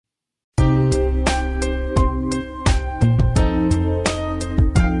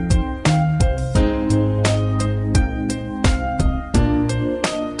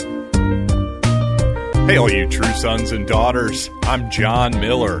you true sons and daughters. I'm John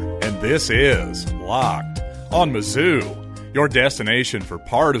Miller, and this is Locked on Mizzou, your destination for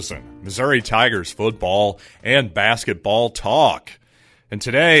partisan Missouri Tigers football and basketball talk. And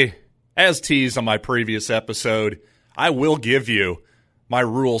today, as teased on my previous episode, I will give you my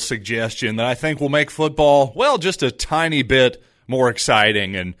rule suggestion that I think will make football, well, just a tiny bit more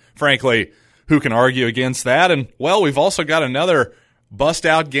exciting. And frankly, who can argue against that? And, well, we've also got another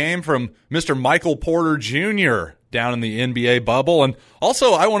bust-out game from Mr. Michael Porter Jr. down in the NBA bubble. And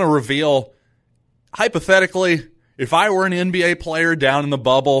also, I want to reveal, hypothetically, if I were an NBA player down in the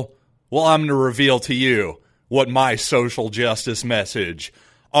bubble, well, I'm going to reveal to you what my social justice message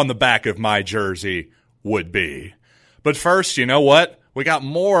on the back of my jersey would be. But first, you know what? We got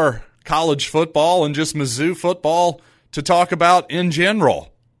more college football and just Mizzou football to talk about in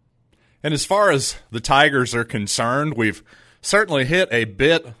general. And as far as the Tigers are concerned, we've certainly hit a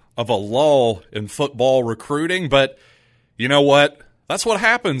bit of a lull in football recruiting, but you know what? That's what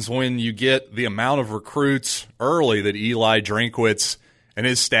happens when you get the amount of recruits early that Eli Drinkwitz and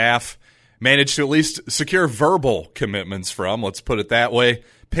his staff managed to at least secure verbal commitments from. Let's put it that way.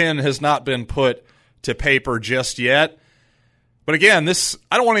 Pen has not been put to paper just yet. But again,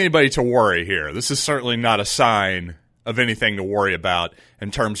 I don't want anybody to worry here. This is certainly not a sign of anything to worry about in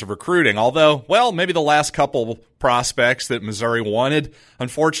terms of recruiting. Although, well, maybe the last couple prospects that Missouri wanted,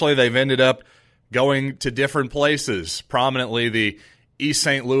 unfortunately, they've ended up going to different places. Prominently, the East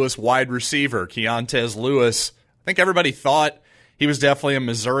St. Louis wide receiver, Keontez Lewis. I think everybody thought he was definitely a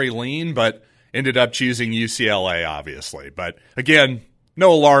Missouri lean, but ended up choosing UCLA, obviously. But again,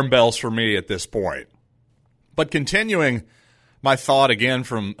 no alarm bells for me at this point. But continuing my thought again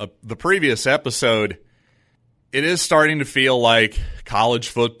from the previous episode, it is starting to feel like college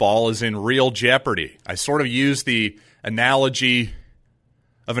football is in real jeopardy. I sort of use the analogy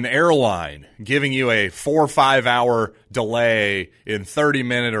of an airline giving you a 4 or 5 hour delay in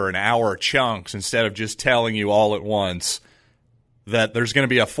 30-minute or an hour chunks instead of just telling you all at once that there's going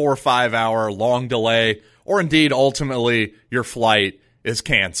to be a 4 or 5 hour long delay, or indeed ultimately your flight is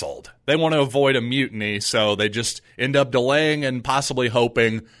canceled. They want to avoid a mutiny, so they just end up delaying and possibly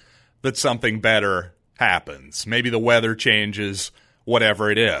hoping that something better happens. Maybe the weather changes, whatever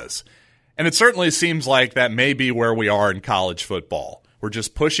it is. And it certainly seems like that may be where we are in college football. We're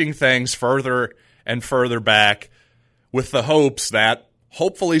just pushing things further and further back with the hopes that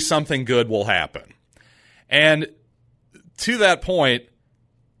hopefully something good will happen. And to that point,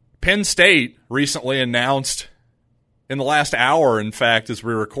 Penn State recently announced in the last hour, in fact, as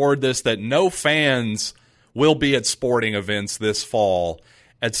we record this, that no fans will be at sporting events this fall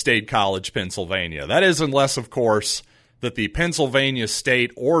at State College, Pennsylvania. That is unless, of course, that the Pennsylvania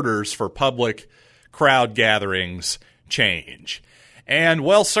state orders for public crowd gatherings change. And,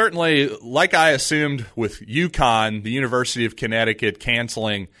 well, certainly, like I assumed with UConn, the University of Connecticut,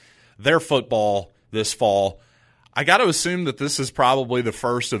 canceling their football this fall, I got to assume that this is probably the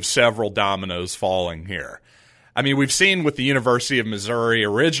first of several dominoes falling here. I mean, we've seen with the University of Missouri,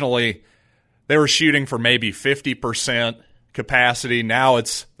 originally they were shooting for maybe 50% capacity. Now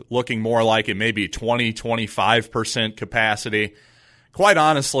it's looking more like it may be 20-25% capacity. Quite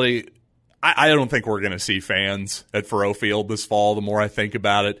honestly, I don't think we're going to see fans at Faurot Field this fall. The more I think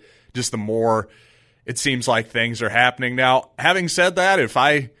about it, just the more it seems like things are happening. Now, having said that, if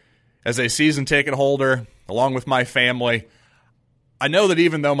I, as a season ticket holder, along with my family, I know that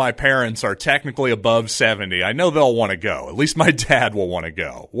even though my parents are technically above 70, I know they'll want to go. At least my dad will want to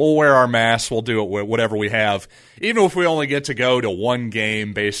go. We'll wear our masks. We'll do it whatever we have. Even if we only get to go to one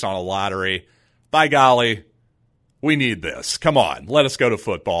game based on a lottery, by golly, we need this. Come on, let us go to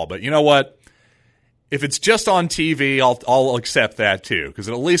football. But you know what? If it's just on TV, I'll accept that too, because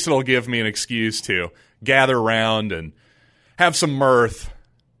at least it'll give me an excuse to gather around and have some mirth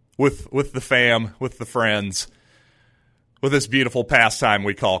with the fam, with the friends, with this beautiful pastime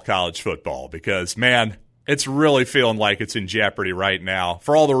we call college football, because, man, it's really feeling like it's in jeopardy right now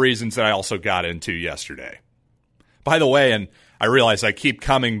for all the reasons that I also got into yesterday. By the way, and I realize I keep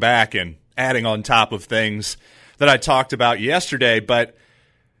coming back and adding on top of things that I talked about yesterday, but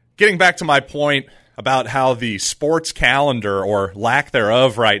getting back to my point about how the sports calendar, or lack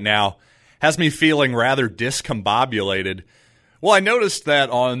thereof right now, has me feeling rather discombobulated. Well, I noticed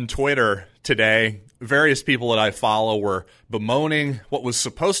that on Twitter today, various people that I follow were bemoaning what was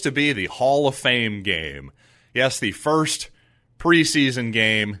supposed to be the Hall of Fame game. Yes, the first preseason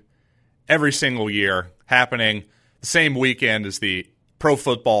game every single year, happening the same weekend as the Pro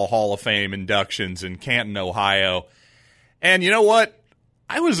Football Hall of Fame inductions in Canton, Ohio. And you know what?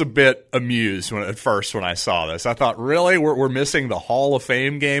 I was a bit amused at first when I saw this. I thought, really? We're missing the Hall of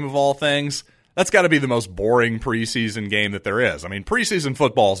Fame game of all things? That's got to be the most boring preseason game that there is. I mean, preseason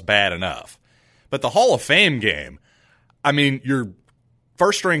football is bad enough. But the Hall of Fame game, I mean, your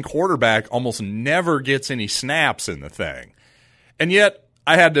first-string quarterback almost never gets any snaps in the thing. And yet,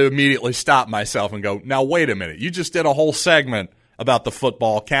 I had to immediately stop myself and go, now wait a minute. You just did a whole segment about the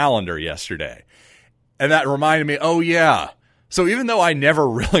football calendar yesterday. And that reminded me, oh yeah. So even though I never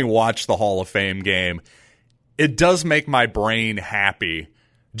really watched the Hall of Fame game, it does make my brain happy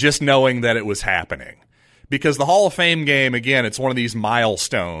just knowing that it was happening. Because the Hall of Fame game, again, it's one of these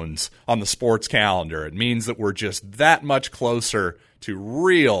milestones on the sports calendar. It means that we're just that much closer to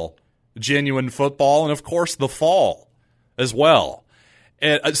real, genuine football, and of course the fall as well.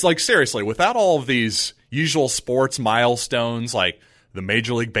 And it's like, seriously, without all of these usual sports milestones like the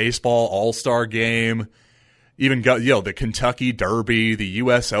Major League Baseball All-Star Game, even the Kentucky Derby, the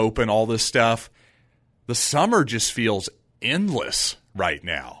U.S. Open, all this stuff, the summer just feels endless right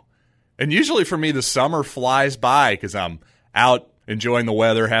now. And usually for me, the summer flies by because I'm out enjoying the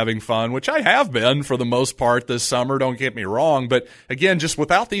weather, having fun, which I have been for the most part this summer, don't get me wrong. But again, just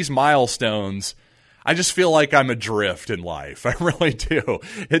without these milestones, I just feel like I'm adrift in life. I really do.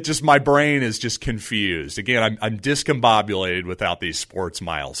 My brain is just confused. Again, I'm discombobulated without these sports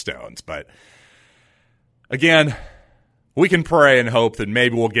milestones. But again, we can pray and hope that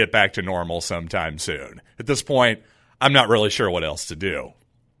maybe we'll get back to normal sometime soon. At this point, I'm not really sure what else to do.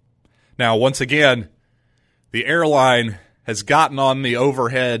 Now, once again, the airline has gotten on the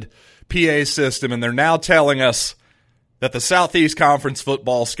overhead PA system, and they're now telling us that the Southeast Conference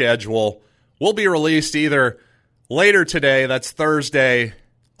football schedule will be released either later today, that's Thursday,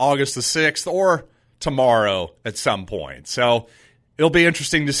 August the 6th, or tomorrow at some point. So it'll be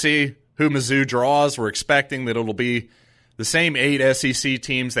interesting to see who Mizzou draws. We're expecting that it'll be the same 8 SEC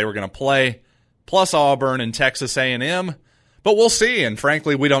teams they were going to play, plus Auburn and Texas A&M. But we'll see, and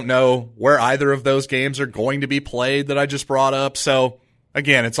frankly, we don't know where either of those games are going to be played that I just brought up. So,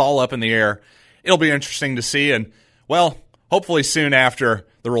 again, it's all up in the air. It'll be interesting to see, and, well, hopefully soon after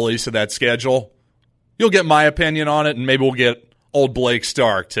the release of that schedule, you'll get my opinion on it, and maybe we'll get old Blake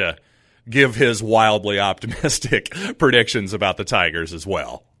Stark to give his wildly optimistic predictions about the Tigers as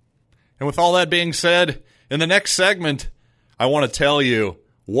well. And with all that being said, in the next segment, I want to tell you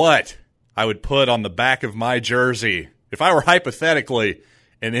what I would put on the back of my jersey if I were hypothetically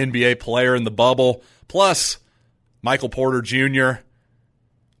an NBA player in the bubble, plus Michael Porter Jr.,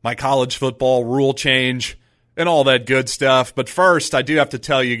 my college football rule change, and all that good stuff. But first, I do have to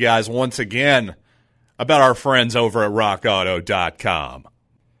tell you guys once again about our friends over at rockauto.com.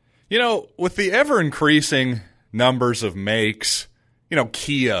 You know, with the ever-increasing numbers of makes,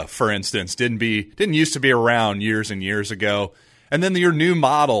 Kia, for instance, didn't used to be around years and years ago. And then your new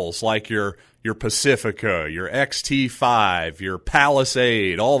models like your Pacifica, your XT5, your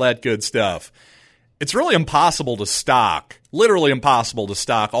Palisade, all that good stuff. It's really impossible to stock, literally impossible to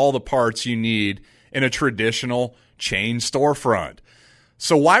stock all the parts you need in a traditional chain storefront.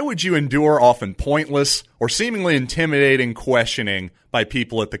 So why would you endure often pointless or seemingly intimidating questioning by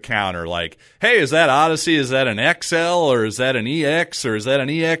people at the counter like, hey, is that Odyssey, is that an XL, or is that an EX, or is that an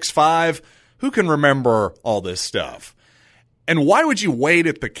EX5? Who can remember all this stuff? And why would you wait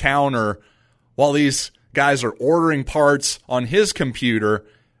at the counter while these guys are ordering parts on his computer,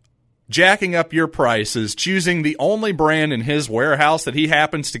 jacking up your prices, choosing the only brand in his warehouse that he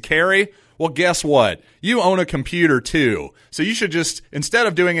happens to carry? Well, guess what? You own a computer too. So you should just, instead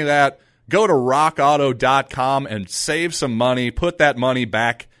of doing that, go to rockauto.com and save some money, put that money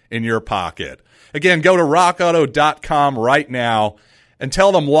back in your pocket. Again, go to rockauto.com right now and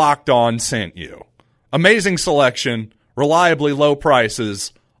tell them Locked On sent you. Amazing selection, reliably low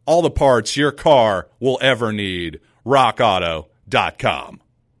prices, all the parts your car will ever need. rockauto.com.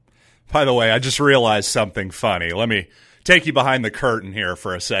 By the way, I just realized something funny. Let me take you behind the curtain here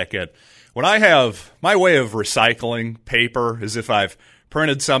for a second. When I have my way of recycling paper is if I've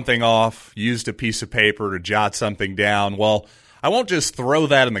printed something off, used a piece of paper to jot something down, well, I won't just throw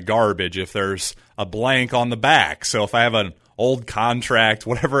that in the garbage if there's a blank on the back. So if I have an old contract,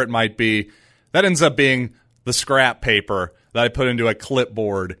 whatever it might be, that ends up being the scrap paper that I put into a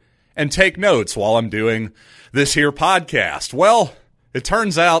clipboard and take notes while I'm doing this here podcast. Well, it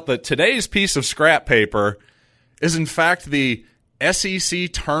turns out that today's piece of scrap paper is in fact the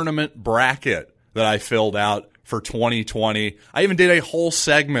SEC tournament bracket that I filled out for 2020. I even did a whole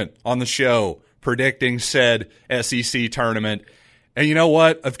segment on the show predicting said SEC tournament. And you know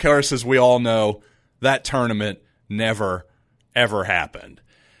what? Of course, as we all know, that tournament never, ever happened.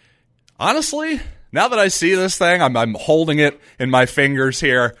 Honestly, now that I see this thing, I'm holding it in my fingers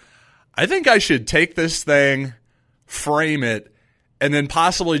here, I think I should take this thing, frame it, and then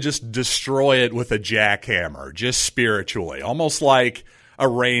possibly just destroy it with a jackhammer, just spiritually, almost like a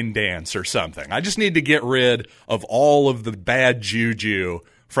rain dance or something. I just need to get rid of all of the bad juju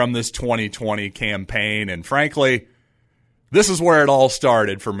from this 2020 campaign, and frankly, this is where it all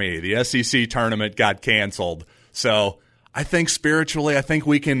started for me. The SEC tournament got canceled, so I think spiritually, I think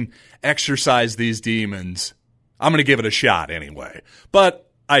we can exorcise these demons. I'm going to give it a shot anyway,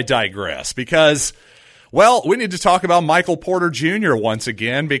 but I digress because, well, we need to talk about Michael Porter Jr. once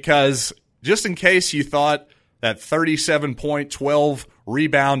again, because just in case you thought that 37-point, 12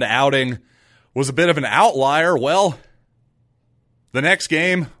 rebound outing was a bit of an outlier, well, the next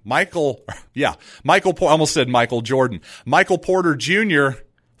game, Michael Porter Jr.,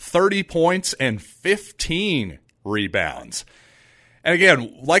 30 points and 15 rebounds. And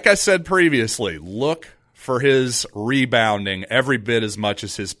again, like I said previously, look for his rebounding every bit as much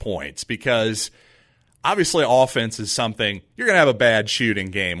as his points, because obviously offense is something, you're going to have a bad shooting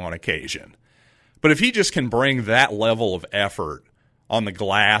game on occasion. But if he just can bring that level of effort on the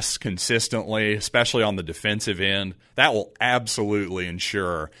glass consistently, especially on the defensive end, that will absolutely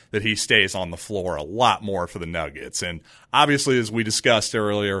ensure that he stays on the floor a lot more for the Nuggets. And obviously, as we discussed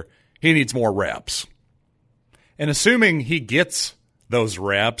earlier, he needs more reps. And assuming he gets those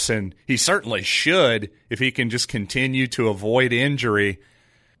reps, and he certainly should if he can just continue to avoid injury,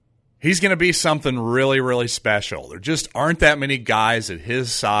 he's going to be something really, really special. There just aren't that many guys at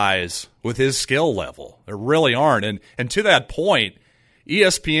his size with his skill level. There really aren't. And to that point,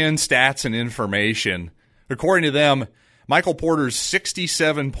 ESPN Stats and Information, according to them, Michael Porter's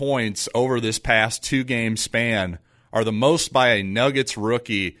 67 points over this past 2-game span are the most by a Nuggets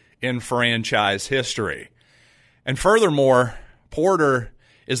rookie in franchise history. And furthermore, Porter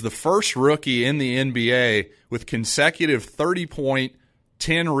is the first rookie in the NBA with consecutive 30-point,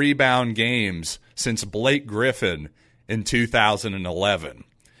 10-rebound games since Blake Griffin in 2011.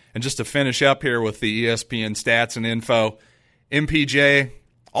 And just to finish up here with the ESPN Stats and Info, MPJ,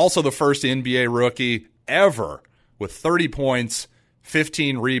 also the first NBA rookie ever with 30 points,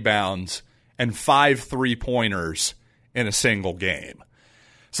 15 rebounds, and 5 three-pointers in a single game.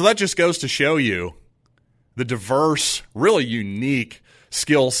 So that just goes to show you the diverse, really unique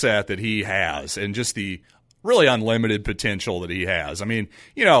skill set that he has and just the really unlimited potential that he has. I mean,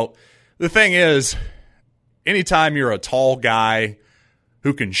 the thing is, anytime you're a tall guy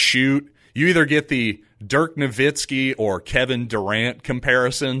who can shoot, you either get the Dirk Nowitzki or Kevin Durant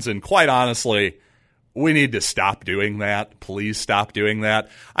comparisons, and quite honestly, we need to stop doing that. Please stop doing that.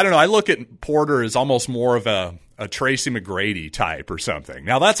 I don't know. I look at Porter as almost more of a Tracy McGrady type or something.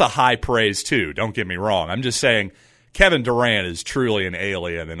 Now, that's a high praise, too. Don't get me wrong. I'm just saying Kevin Durant is truly an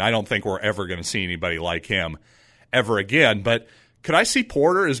alien, and I don't think we're ever going to see anybody like him ever again. But could I see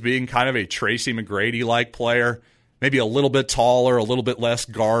Porter as being kind of a Tracy McGrady-like player? Maybe a little bit taller, a little bit less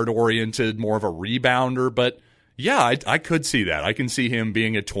guard-oriented, more of a rebounder. But, yeah, I could see that. I can see him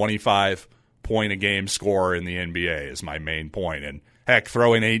being a 25-point-a-game scorer in the NBA is my main point. And, heck,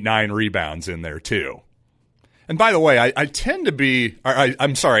 throwing 8-9 rebounds in there, too. And by the way, I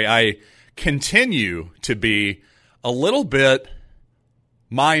continue to be a little bit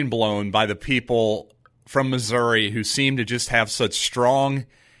mind-blown by the people from Missouri who seem to just have such strong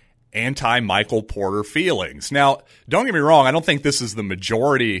anti-Michael Porter feelings. Now, don't get me wrong, I don't think this is the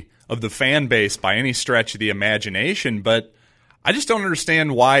majority of the fan base by any stretch of the imagination, but I just don't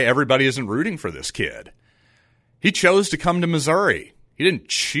understand why everybody isn't rooting for this kid. He chose to come to Missouri. He didn't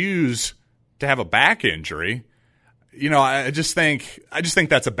choose to have a back injury. I just think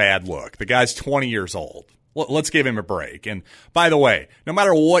that's a bad look. The guy's 20 years old. Let's give him a break. And by the way, no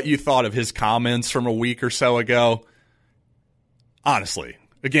matter what you thought of his comments from a week or so ago, honestly,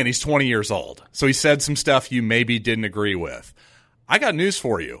 again, he's 20 years old. So he said some stuff you maybe didn't agree with. I got news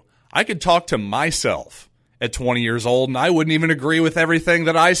for you. I could talk to myself at 20 years old, and I wouldn't even agree with everything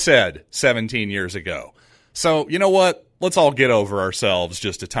that I said 17 years ago. So, you know what? Let's all get over ourselves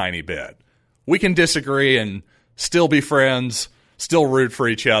just a tiny bit. We can disagree and still be friends, still root for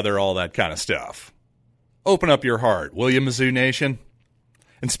each other, all that kind of stuff. Open up your heart, will you, Mizzou Nation?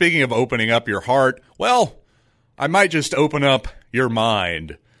 And speaking of opening up your heart, well, I might just open up your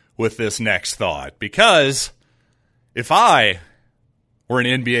mind with this next thought, because if I were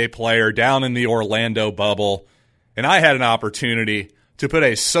an NBA player down in the Orlando bubble and I had an opportunity to put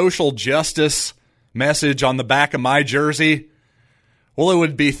a social justice message on the back of my jersey, well, it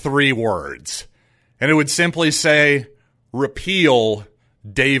would be 3 words. And it would simply say, repeal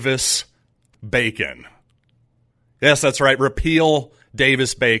Davis-Bacon. Yes, that's right, repeal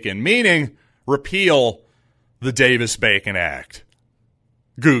Davis-Bacon, meaning repeal the Davis-Bacon Act.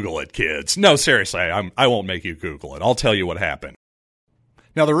 Google it, kids. No, seriously, I won't make you Google it. I'll tell you what happened.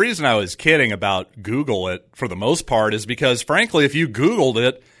 Now, the reason I was kidding about Google it for the most part is because, frankly, if you Googled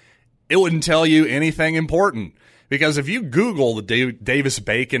it, it wouldn't tell you anything important. Because if you Google the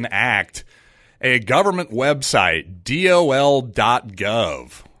Davis-Bacon Act, a government website,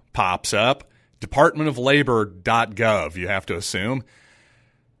 dol.gov, pops up, departmentoflabor.gov, you have to assume.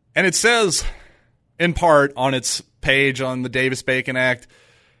 And it says, in part, on its page on the Davis-Bacon Act,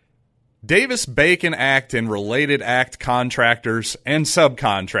 Davis-Bacon Act and related act contractors and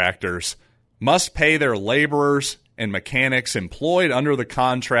subcontractors must pay their laborers and mechanics employed under the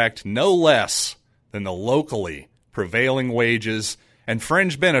contract no less than the locally prevailing wages and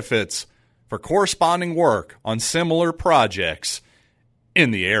fringe benefits for corresponding work on similar projects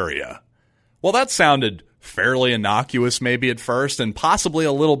in the area. Well, that sounded fairly innocuous maybe at first and possibly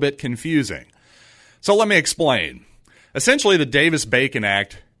a little bit confusing. So let me explain. Essentially, the Davis-Bacon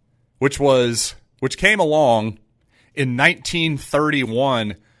Act, which came along in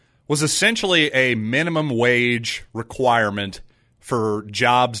 1931, was essentially a minimum wage requirement for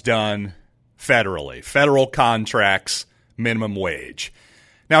jobs done federally. Federal contracts, minimum wage.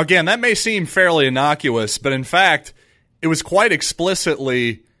 Now, again, that may seem fairly innocuous, but in fact, it was quite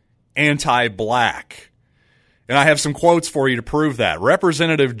explicitly anti-black. And I have some quotes for you to prove that.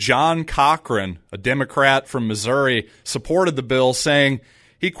 Representative John Cochran, a Democrat from Missouri, supported the bill, saying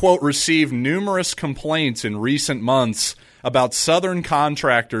he, quote, received numerous complaints in recent months about Southern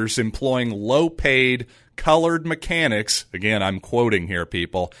contractors employing low-paid, colored mechanics, again, I'm quoting here,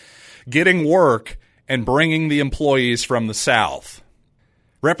 people, getting work and bringing the employees from the South.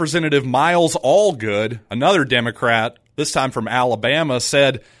 Representative Miles Allgood, another Democrat, this time from Alabama,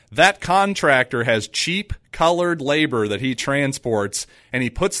 said that contractor has cheap colored labor that he transports, and he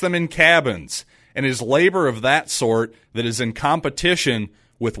puts them in cabins, and is labor of that sort that is in competition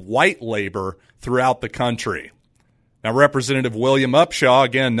with white labor throughout the country. Now, Representative William Upshaw,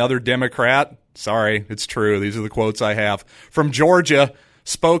 again, another Democrat, sorry, it's true, these are the quotes I have, from Georgia,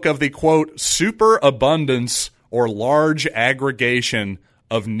 spoke of the, quote, superabundance or large aggregation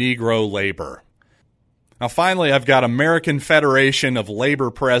of Negro labor. Now, finally, I've got American Federation of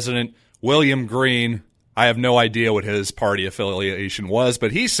Labor President William Green. I have no idea what his party affiliation was,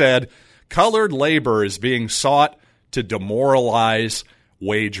 but he said colored labor is being sought to demoralize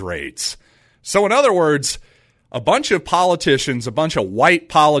wage rates. So, in other words, a bunch of politicians, a bunch of white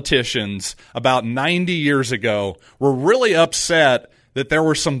politicians about 90 years ago were really upset that there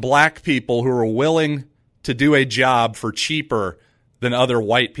were some black people who were willing to do a job for cheaper than other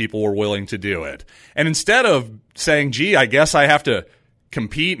white people were willing to do it. And instead of saying, gee, I guess I have to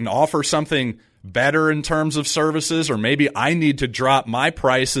compete and offer something better in terms of services, or maybe I need to drop my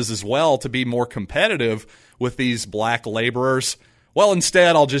prices as well to be more competitive with these black laborers, well,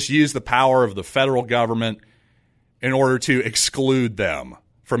 instead I'll just use the power of the federal government in order to exclude them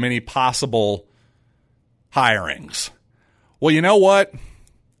from any possible hirings. Well, you know what?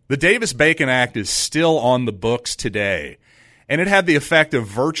 The Davis-Bacon Act is still on the books today, and it had the effect of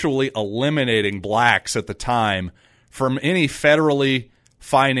virtually eliminating blacks at the time from any federally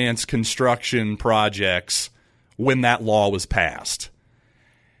financed construction projects when that law was passed.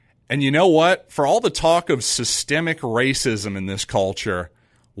 And you know what? For all the talk of systemic racism in this culture,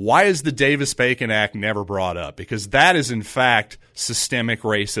 why is the Davis-Bacon Act never brought up? Because that is, in fact, systemic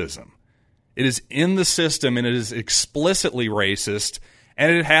racism. It is in the system, and it is explicitly racist,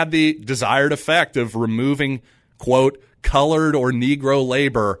 and it had the desired effect of removing, quote, colored or Negro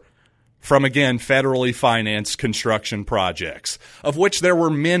labor from, again, federally financed construction projects, of which there were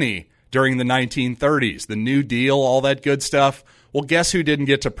many during the 1930s. The New Deal, all that good stuff. Well, guess who didn't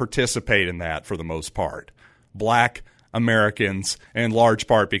get to participate in that for the most part? Black Americans, in large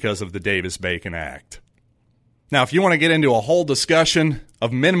part because of the Davis-Bacon Act. Now, if you want to get into a whole discussion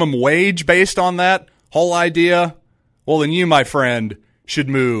of minimum wage based on that whole idea, well, then you, my friend, should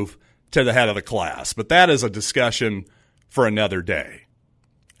move to the head of the class. But that is a discussion for another day.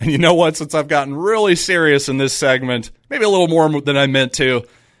 And you know what? Since I've gotten really serious in this segment, maybe a little more than I meant to,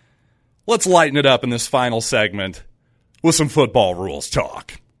 let's lighten it up in this final segment with some football rules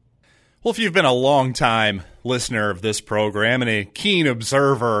talk. Well, if you've been a long-time listener of this program and a keen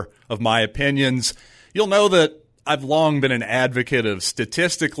observer of my opinions, you'll know that I've long been an advocate of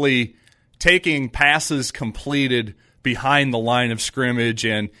statistically taking passes completed behind the line of scrimmage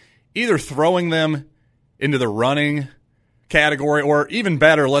and either throwing them into the running category, or even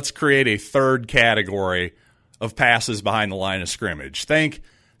better, let's create a third category of passes behind the line of scrimmage. Think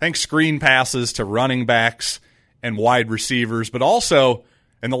screen passes to running backs and wide receivers, but also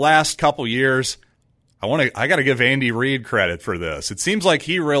in the last couple years, I got to give Andy Reid credit for this. It seems like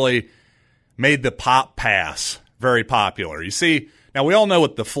he really made the pop pass very popular. You see, Now, we all know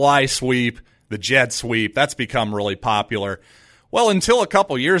what the fly sweep, the jet sweep, that's become really popular. Well, until a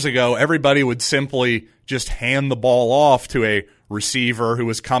couple years ago, everybody would simply just hand the ball off to a receiver who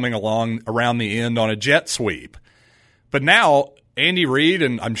was coming along around the end on a jet sweep. But now, Andy Reid,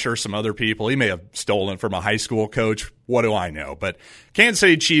 and I'm sure some other people, he may have stolen it from a high school coach, what do I know? But Kansas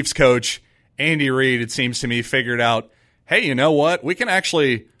City Chiefs coach Andy Reid, it seems to me, figured out, hey, you know what? We can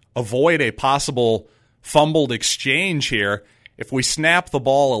actually avoid a possible fumbled exchange here if we snap the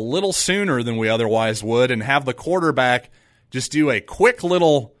ball a little sooner than we otherwise would and have the quarterback just do a quick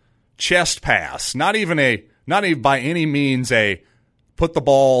little chest pass. Not even by any means a put the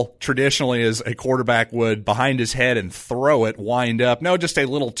ball traditionally as a quarterback would behind his head and throw it, wind up. No, just a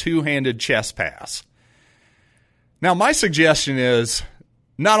little two-handed chest pass. Now, my suggestion is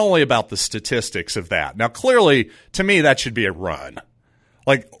not only about the statistics of that. Now, clearly, to me, that should be a run.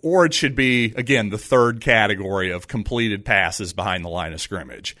 Or it should be, again, the third category of completed passes behind the line of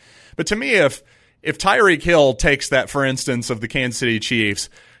scrimmage. But to me, if Tyreek Hill takes that, for instance, of the Kansas City Chiefs,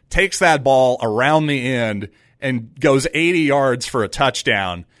 takes that ball around the end and goes 80 yards for a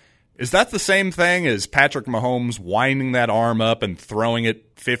touchdown, is that the same thing as Patrick Mahomes winding that arm up and throwing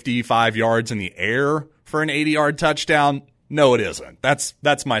it 55 yards in the air for an 80-yard touchdown? No, it isn't.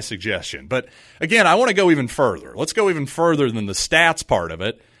 That's my suggestion. But again, I want to go even further. Let's go even further than the stats part of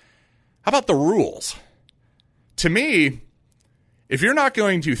it. How about the rules? To me, if you're not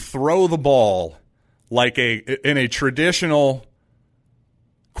going to throw the ball like in a traditional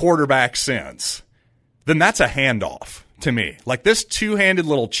quarterback sense, then that's a handoff to me. Like this two-handed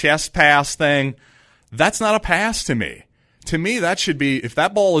little chest pass thing, that's not a pass to me. To me, that should be, if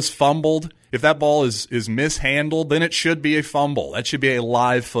that ball is fumbled, if that ball is mishandled, then it should be a fumble. That should be a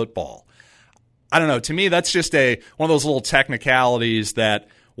live football. I don't know. To me, that's just one of those little technicalities that,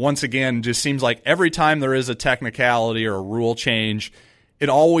 once again, just seems like every time there is a technicality or a rule change, it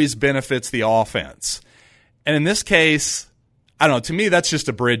always benefits the offense. And in this case, I don't know. To me, that's just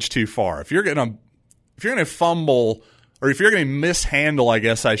a bridge too far. If you're going to fumble, or if you're going to mishandle, I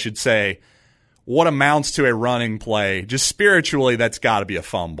guess I should say, what amounts to a running play, just spiritually, that's got to be a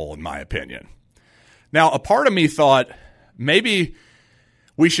fumble, in my opinion. Now, a part of me thought maybe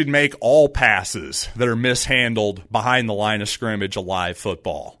we should make all passes that are mishandled behind the line of scrimmage a live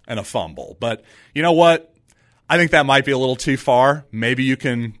football and a fumble. But you know what? I think that might be a little too far. Maybe you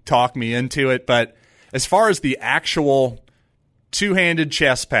can talk me into it. But as far as the actual two-handed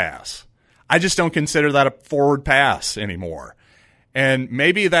chest pass, I just don't consider that a forward pass anymore. And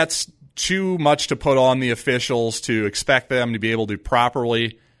maybe that's too much to put on the officials to expect them to be able to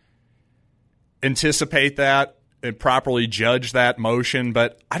properly anticipate that and properly judge that motion.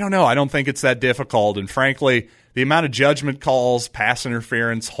 But I don't know. I don't think it's that difficult. And frankly, the amount of judgment calls, pass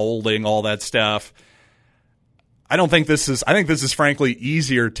interference, holding, all that stuff, I think this is frankly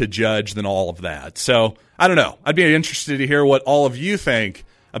easier to judge than all of that. So I don't know. I'd be interested to hear what all of you think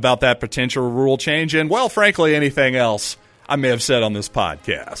about that potential rule change and, well, frankly, anything else I may have said on this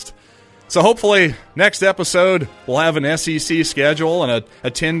podcast. So hopefully next episode we'll have an SEC schedule and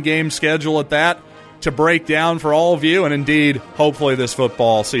a 10-game schedule at that to break down for all of you. And indeed, hopefully this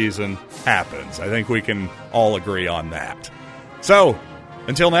football season happens. I think we can all agree on that. So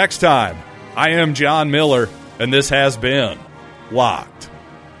until next time, I am John Miller, and this has been Locked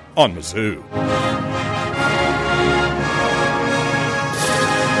on Mizzou.